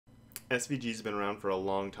SVGs have been around for a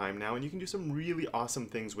long time now, and you can do some really awesome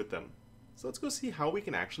things with them. So let's go see how we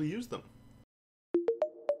can actually use them.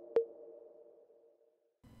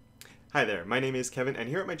 Hi there, my name is Kevin, and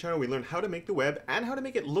here at my channel we learn how to make the web and how to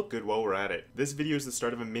make it look good while we're at it. This video is the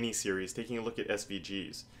start of a mini-series taking a look at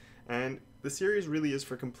SVGs. And the series really is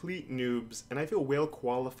for complete noobs, and I feel well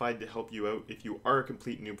qualified to help you out if you are a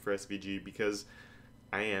complete noob for SVG, because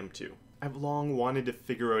I am too. I've long wanted to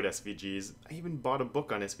figure out SVGs. I even bought a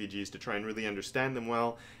book on SVGs to try and really understand them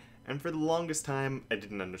well, and for the longest time I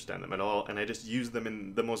didn't understand them at all, and I just used them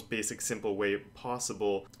in the most basic, simple way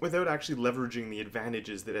possible without actually leveraging the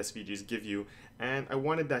advantages that SVGs give you, and I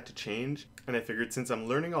wanted that to change, and I figured since I'm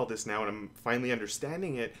learning all this now and I'm finally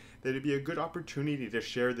understanding it, that it'd be a good opportunity to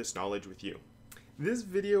share this knowledge with you. This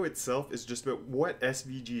video itself is just about what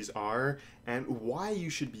SVGs are and why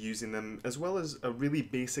you should be using them, as well as a really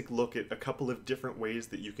basic look at a couple of different ways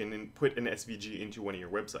that you can put an SVG into one of your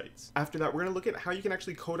websites. After that, we're going to look at how you can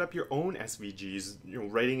actually code up your own SVGs,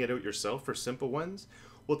 writing it out yourself for simple ones.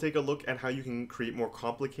 We'll take a look at how you can create more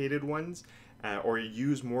complicated ones, or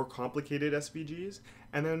use more complicated SVGs,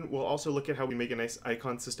 and then we'll also look at how we make a nice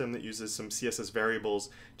icon system that uses some CSS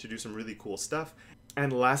variables to do some really cool stuff.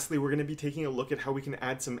 And lastly, we're going to be taking a look at how we can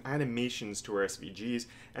add some animations to our SVGs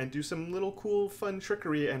and do some little cool fun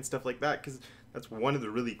trickery and stuff like that, because that's one of the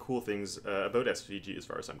really cool things about SVG as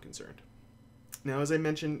far as I'm concerned. Now, as I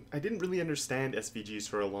mentioned, I didn't really understand SVGs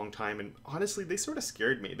for a long time, and honestly they sort of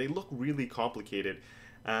scared me. They look really complicated,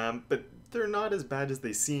 but they're not as bad as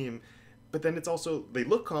they seem. But then it's also, they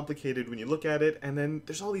look complicated when you look at it, and then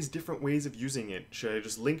there's all these different ways of using it. Should I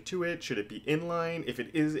just link to it? Should it be inline? If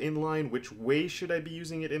it is inline, which way should I be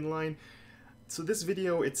using it inline? So this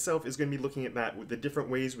video itself is going to be looking at that, with the different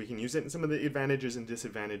ways we can use it and some of the advantages and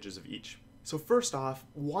disadvantages of each. So first off,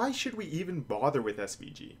 why should we even bother with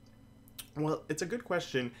SVG? Well, it's a good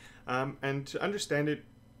question, and to understand it,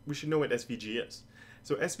 we should know what SVG is.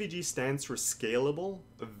 So SVG stands for Scalable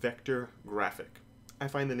Vector Graphic. I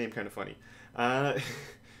find the name kind of funny,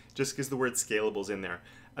 just because the word scalable is in there.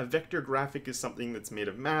 A vector graphic is something that's made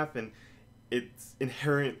of math, and it's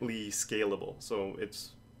inherently scalable. So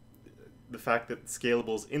it's the fact that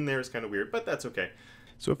scalable is in there is kind of weird, but that's okay.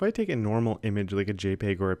 So if I take a normal image like a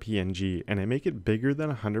JPEG or a PNG and I make it bigger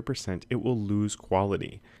than 100%, it will lose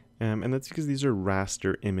quality. And that's because these are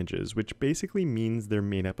raster images, which basically means they're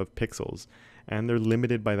made up of pixels, and they're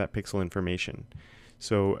limited by that pixel information.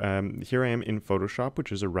 So here I am in Photoshop,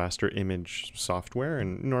 which is a raster image software,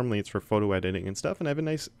 and normally it's for photo editing and stuff, and I have a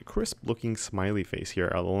nice crisp looking smiley face here.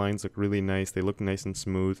 The lines look really nice, they look nice and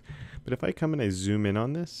smooth, but if I come and I zoom in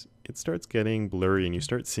on this, it starts getting blurry and you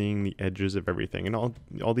start seeing the edges of everything, and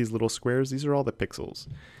all these little squares, these are all the pixels.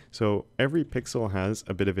 So every pixel has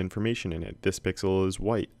a bit of information in it. This pixel is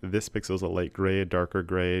white, this pixel is a light gray, a darker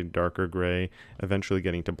gray, eventually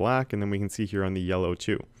getting to black, and then we can see here on the yellow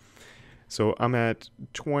too. So I'm at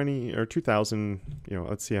 20 or 2000,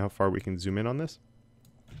 let's see how far we can zoom in on this.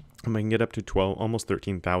 And I can get up to 12, almost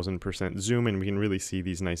 13,000% zoom, and we can really see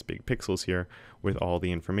these nice big pixels here with all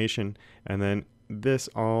the information. And then this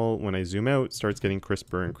all, when I zoom out, starts getting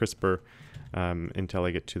crisper and crisper until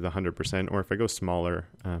I get to the 100%, or if I go smaller,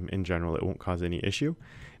 in general, it won't cause any issue.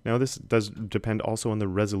 Now this does depend also on the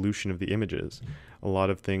resolution of the images. A lot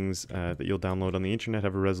of things that you'll download on the internet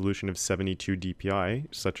have a resolution of 72 dpi,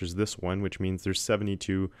 such as this one, which means there's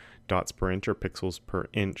 72 dots per inch or pixels per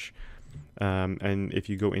inch. And if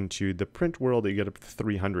you go into the print world, you get up to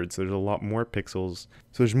 300, so there's a lot more pixels.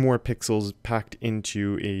 So there's more pixels packed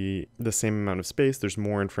into the same amount of space. There's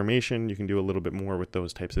more information. You can do a little bit more with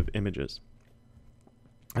those types of images.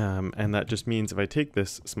 And that just means if I take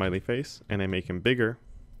this smiley face and I make him bigger,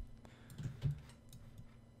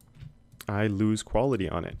 I lose quality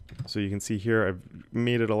on it. So you can see here I've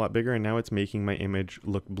made it a lot bigger, and now it's making my image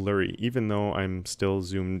look blurry, even though I'm still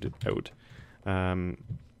zoomed out.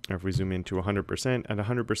 Or if we zoom into 100%, at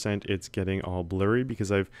 100% it's getting all blurry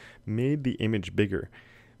because I've made the image bigger.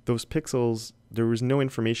 Those pixels, there was no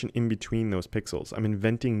information in between those pixels. I'm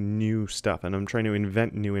inventing new stuff, and I'm trying to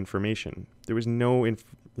invent new information. There was no,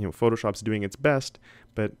 Photoshop's doing its best,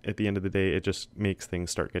 but at the end of the day, it just makes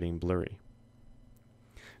things start getting blurry.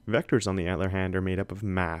 Vectors, on the other hand, are made up of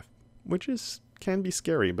math, which can be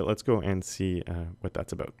scary, but let's go and see what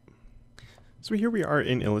that's about. So here we are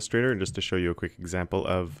in Illustrator, just to show you a quick example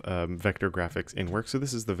of vector graphics in work. So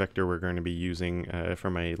this is the vector we're going to be using for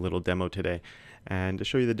my little demo today. And to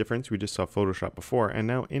show you the difference, we just saw Photoshop before, and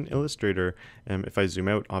now in Illustrator, if I zoom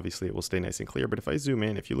out, obviously it will stay nice and clear, but if I zoom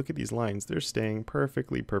in, if you look at these lines, they're staying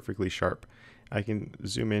perfectly sharp. I can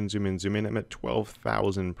zoom in, zoom in, zoom in. I'm at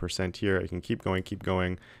 12,000% here. I can keep going,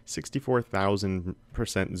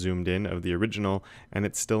 64,000% zoomed in of the original, and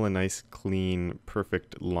it's still a nice, clean,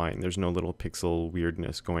 perfect line. There's no little pixel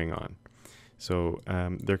weirdness going on. So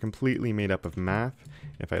they're completely made up of math.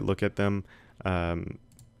 If I look at them,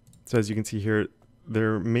 so as you can see here,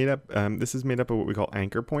 they're made up, this is made up of what we call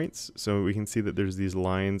anchor points. So we can see that there's these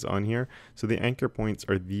lines on here. So the anchor points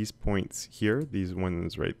are these points here, these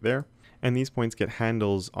ones right there. And these points get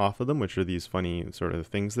handles off of them, which are these funny sort of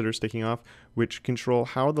things that are sticking off, which control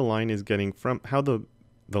how the line is getting from, how the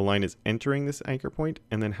line is entering this anchor point,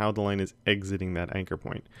 and then how the line is exiting that anchor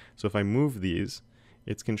point. So if I move these,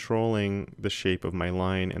 it's controlling the shape of my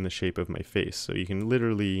line and the shape of my face. So you can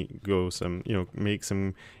literally go make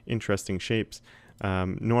some interesting shapes.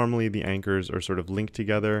 Normally the anchors are sort of linked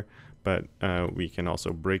together, but we can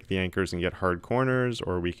also break the anchors and get hard corners,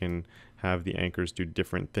 or we can have the anchors do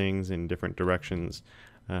different things in different directions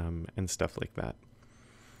and stuff like that.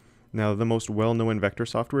 Now, the most well-known vector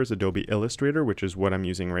software is Adobe Illustrator, which is what I'm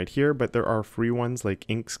using right here, but there are free ones like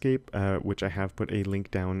Inkscape, which I have put a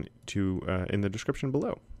link down to in the description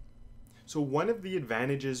below. So one of the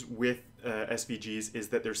advantages with SVGs is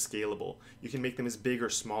that they're scalable. You can make them as big or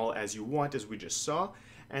small as you want, as we just saw,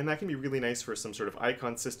 and that can be really nice for some sort of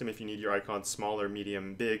icon system if you need your icons smaller,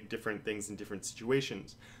 medium, big, different things in different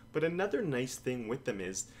situations. But another nice thing with them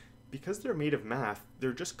is, because they're made of math,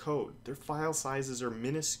 they're just code. Their file sizes are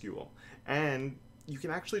minuscule, and you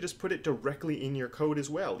can actually just put it directly in your code as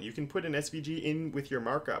well. You can put an SVG in with your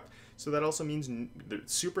markup. So that also means they're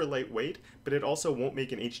super lightweight, but it also won't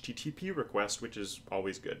make an HTTP request, which is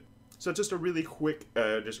always good. So just a really quick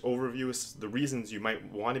just overview of the reasons you might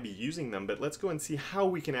want to be using them, but let's go and see how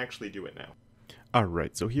we can actually do it now.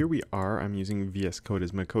 Alright, so here we are. I'm using VS Code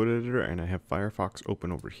as my code editor, and I have Firefox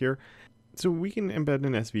open over here. So we can embed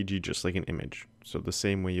an SVG just like an image. So the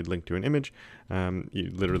same way you'd link to an image, you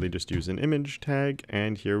literally just use an image tag,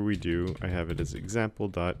 and here we do, I have it as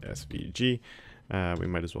example.svg. We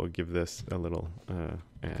might as well give this a little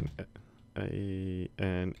an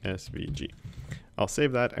SVG. I'll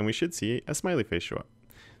save that, and we should see a smiley face show up.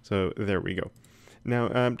 So there we go.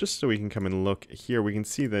 Now, just so we can come and look here, we can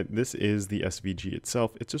see that this is the SVG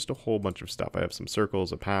itself. It's just a whole bunch of stuff. I have some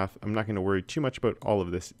circles, a path. I'm not going to worry too much about all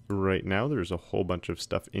of this right now. There's a whole bunch of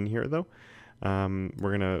stuff in here, though.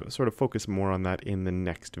 We're going to sort of focus more on that in the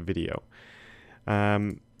next video.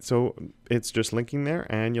 So it's just linking there,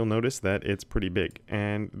 and you'll notice that it's pretty big.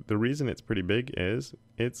 And the reason it's pretty big is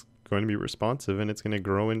it's going to be responsive, and it's going to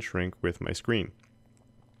grow and shrink with my screen,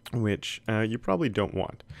 which you probably don't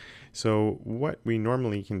want. So what we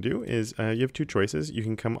normally can do is you have two choices. You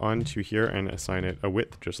can come onto here and assign it a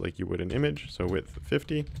width just like you would an image. So width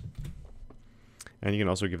 50. And you can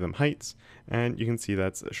also give them heights. And you can see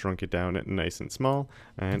that's shrunk it down at nice and small.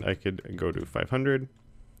 And I could go to 500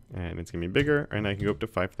 and it's going to be bigger. And I can go up to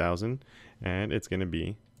 5,000 and it's going to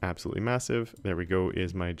be absolutely massive. There we go,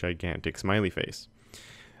 is my gigantic smiley face.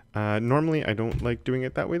 Normally I don't like doing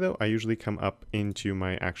it that way though. I usually come up into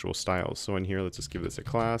my actual styles. So in here, let's just give this a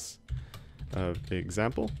class of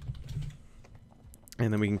example.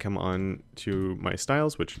 And then we can come on to my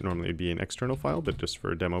styles, which normally would be an external file, but just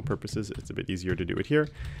for demo purposes, it's a bit easier to do it here.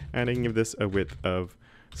 And I can give this a width of,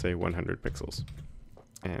 say, 100 pixels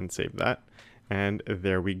and save that. And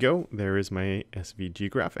there we go. There is my SVG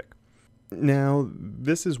graphic. Now,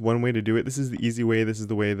 this is one way to do it. This is the easy way. This is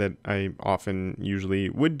the way that I often usually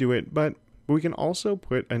would do it, but we can also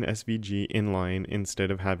put an SVG inline instead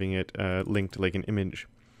of having it linked like an image.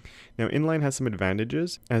 Now, inline has some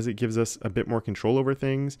advantages as it gives us a bit more control over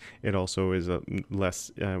things. It also is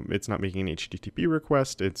it's not making an HTTP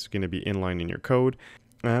request. It's going to be inline in your code.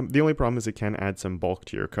 The only problem is it can add some bulk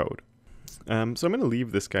to your code. So I'm going to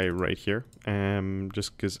leave this guy right here,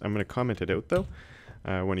 just because I'm going to comment it out though.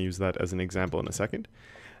 I want to use that as an example in a second.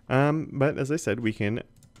 But as I said, we can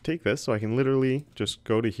take this, so I can literally just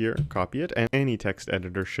go to here, copy it, and any text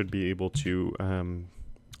editor should be able to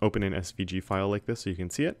open an SVG file like this so you can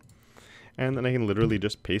see it. And then I can literally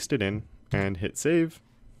just paste it in and hit save.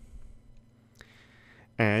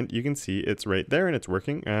 And you can see it's right there and it's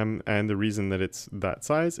working. And the reason that it's that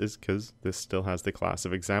size is because this still has the class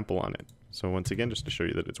of example on it. So once again, just to show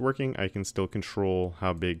you that it's working, I can still control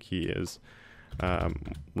how big he is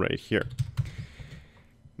right here.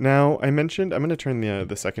 Now I mentioned, I'm going to turn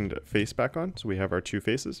the second face back on. So we have our two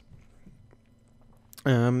faces.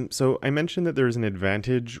 So I mentioned that there is an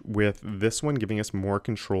advantage with this one giving us more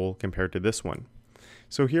control compared to this one.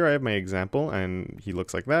 So here I have my example, and he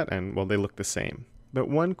looks like that, and well, they look the same. But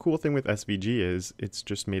one cool thing with SVG is it's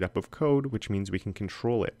just made up of code, which means we can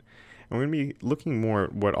control it. And we're going to be looking more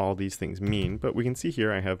at what all these things mean, but we can see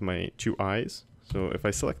here I have my two eyes. So if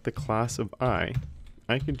I select the class of eye,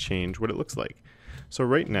 I can change what it looks like. So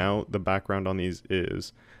right now, the background on these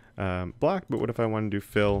is black, but what if I want to do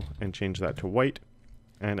fill and change that to white,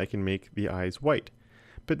 and I can make the eyes white.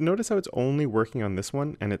 But notice how it's only working on this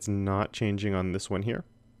one, and it's not changing on this one here.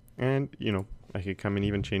 And, you know, I could come and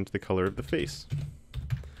even change the color of the face.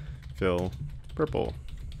 Fill purple.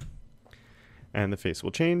 And the face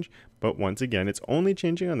will change, but once again, it's only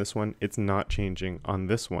changing on this one, it's not changing on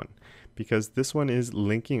this one, because this one is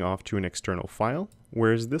linking off to an external file,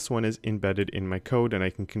 whereas this one is embedded in my code and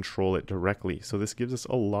I can control it directly. So this gives us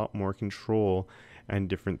a lot more control and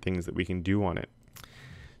different things that we can do on it.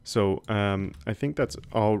 So I think that's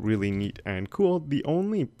all really neat and cool. The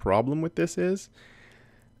only problem with this is,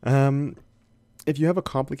 if you have a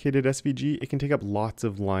complicated SVG, it can take up lots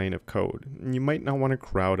of line of code. You might not want to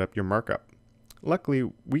crowd up your markup.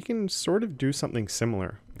 Luckily, we can sort of do something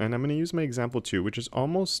similar. And I'm going to use my example 2, which is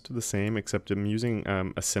almost the same, except I'm using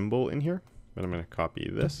a symbol in here. But I'm going to copy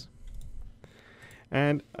this.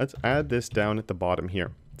 And let's add this down at the bottom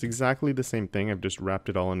here. It's exactly the same thing. I've just wrapped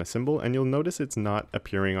it all in a symbol, and you'll notice it's not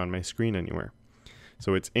appearing on my screen anywhere.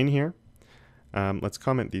 So it's in here. Let's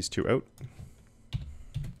comment these two out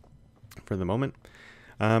for the moment.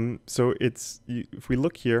 So if we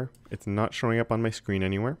look here, it's not showing up on my screen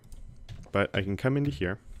anywhere, but I can come into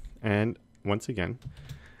here, and once again,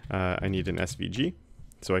 I need an SVG.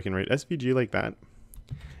 So I can write SVG like that.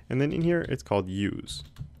 And then in here, it's called use.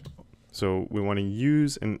 So we want to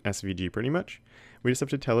use an SVG pretty much. We just have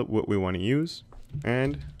to tell it what we want to use,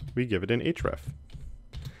 and we give it an href.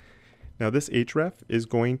 Now this href is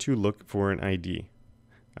going to look for an ID,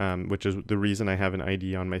 which is the reason I have an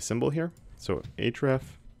ID on my symbol here. So href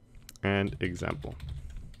and example.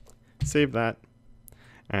 Save that,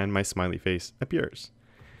 and my smiley face appears.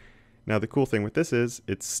 Now the cool thing with this is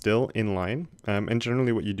it's still inline, and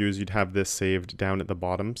generally what you do is you'd have this saved down at the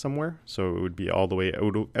bottom somewhere, so it would be all the way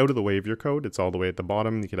out of the way of your code. It's all the way at the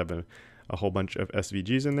bottom. You could have a whole bunch of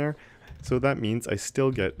SVGs in there, so that means I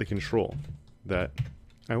still get the control that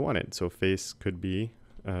I wanted. So face could be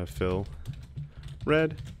fill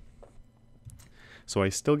red. So I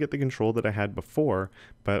still get the control that I had before,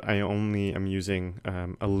 but I only am using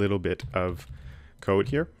a little bit of code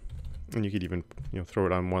here. And you could even throw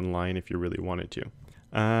it on one line if you really wanted to.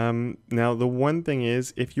 Now the one thing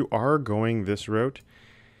is, if you are going this route,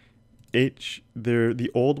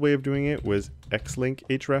 the old way of doing it was xlink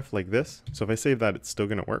href like this. So if I save that, it's still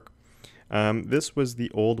going to work. This was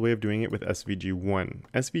the old way of doing it with SVG1.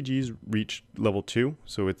 SVGs reached level 2,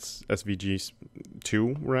 so it's SVG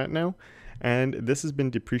 2 we're at now. And this has been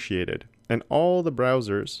depreciated. And all the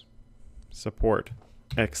browsers support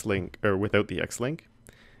xlink, or without the xlink.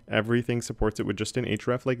 Everything supports it with just an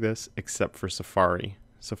href like this, except for Safari.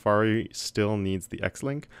 Safari still needs the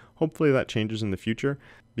xlink. Hopefully that changes in the future,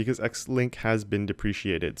 because xlink has been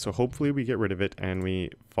depreciated. So hopefully we get rid of it and we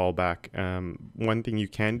fall back. One thing you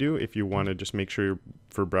can do if you want to just make sure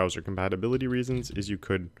for browser compatibility reasons is you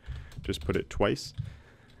could just put it twice,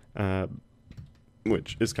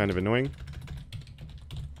 which is kind of annoying.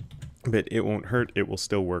 But it won't hurt, it will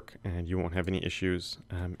still work, and you won't have any issues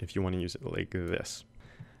if you want to use it like this.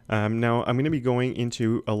 Now I'm going to be going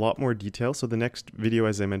into a lot more detail. So the next video,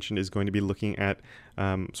 as I mentioned, is going to be looking at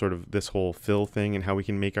sort of this whole fill thing and how we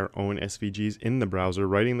can make our own SVGs in the browser,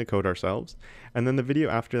 writing the code ourselves. And then the video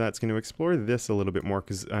after that's going to explore this a little bit more,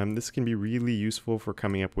 because this can be really useful for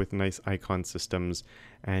coming up with nice icon systems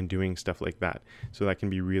and doing stuff like that. So that can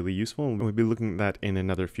be really useful, and we'll be looking at that in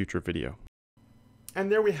another future video.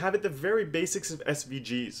 And there we have it, the very basics of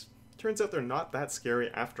SVGs. Turns out they're not that scary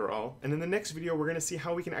after all, and in the next video we're going to see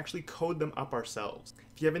how we can actually code them up ourselves.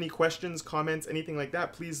 If you have any questions, comments, anything like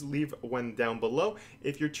that, please leave one down below.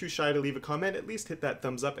 If you're too shy to leave a comment, at least hit that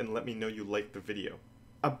thumbs up and let me know you liked the video.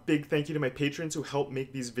 A big thank you to my patrons who help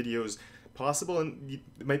make these videos possible, and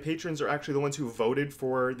my patrons are actually the ones who voted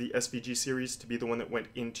for the SVG series to be the one that went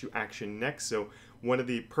into action next. So one of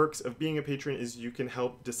the perks of being a patron is you can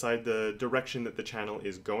help decide the direction that the channel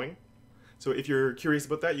is going. So if you're curious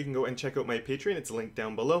about that, you can go and check out my Patreon. It's linked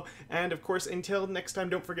down below. And of course, until next time,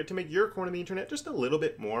 don't forget to make your corner of the internet just a little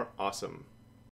bit more awesome.